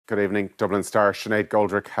Good evening. Dublin star Sinéad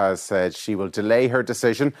Goldrick has said she will delay her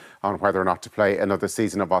decision on whether or not to play another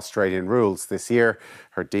season of Australian rules this year.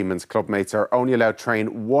 Her Demons clubmates are only allowed to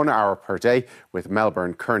train 1 hour per day, with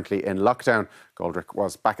Melbourne currently in lockdown. Goldrick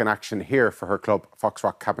was back in action here for her club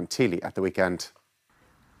Foxrock Cabinteely at the weekend.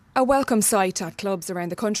 A welcome sight at clubs around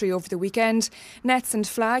the country over the weekend. Nets and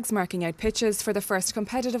flags marking out pitches for the first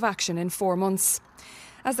competitive action in 4 months.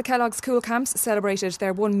 As the Kellogg's Cool Camps celebrated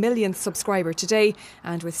their 1 millionth subscriber today,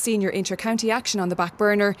 and with senior inter-county action on the back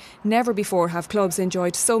burner, never before have clubs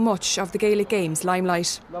enjoyed so much of the Gaelic Games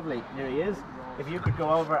limelight. Lovely, here he is. If you could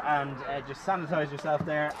go over and just sanitise yourself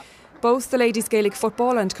there. Both the Ladies Gaelic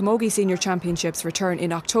Football and Camogie Senior Championships return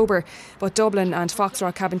in October, but Dublin and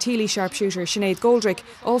Foxrock Cabinteely sharpshooter Sinéad Goldrick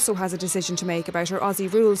also has a decision to make about her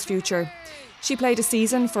Aussie rules future. She played a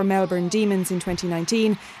season for Melbourne Demons in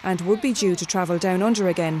 2019 and would be due to travel down under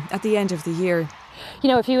again at the end of the year. You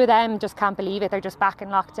know, a few of them just can't believe it. They're just back in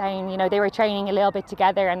lockdown. You know, they were training a little bit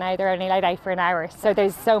together and now they're only allowed out for an hour. So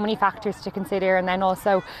there's so many factors to consider. And then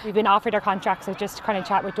also we've been offered our contracts, so just kind of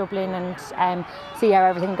chat with Dublin and see how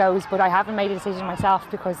everything goes. But I haven't made a decision myself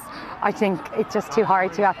because I think it's just too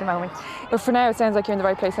hard to at the moment. But for now, it sounds like you're in the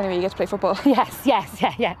right place anyway. You get to play football.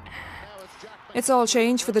 Yeah. It's all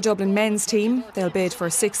change for the Dublin men's team. They'll bid for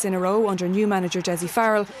 6 in a row under new manager Desi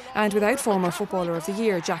Farrell and without former Footballer of the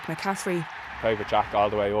Year Jack McCaffrey. Played with Jack all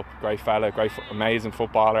the way up, great fella, amazing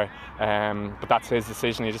footballer, but that's his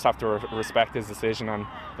decision. You just have to respect his decision, and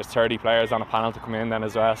there's 30 players on a panel to come in then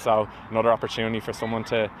as well, so another opportunity for someone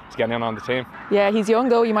to get in on the team. Yeah, he's young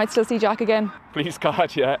though, you might still see Jack again. Please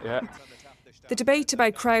God, yeah. The debate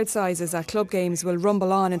about crowd sizes at club games will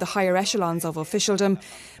rumble on in the higher echelons of officialdom,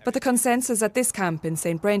 but the consensus at this camp in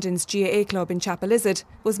St Brendan's GAA club in Chapelizod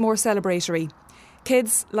was more celebratory.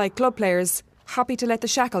 Kids, like club players, happy to let the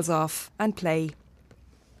shackles off and play.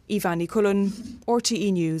 Ivani Cullen,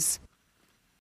 RTE News.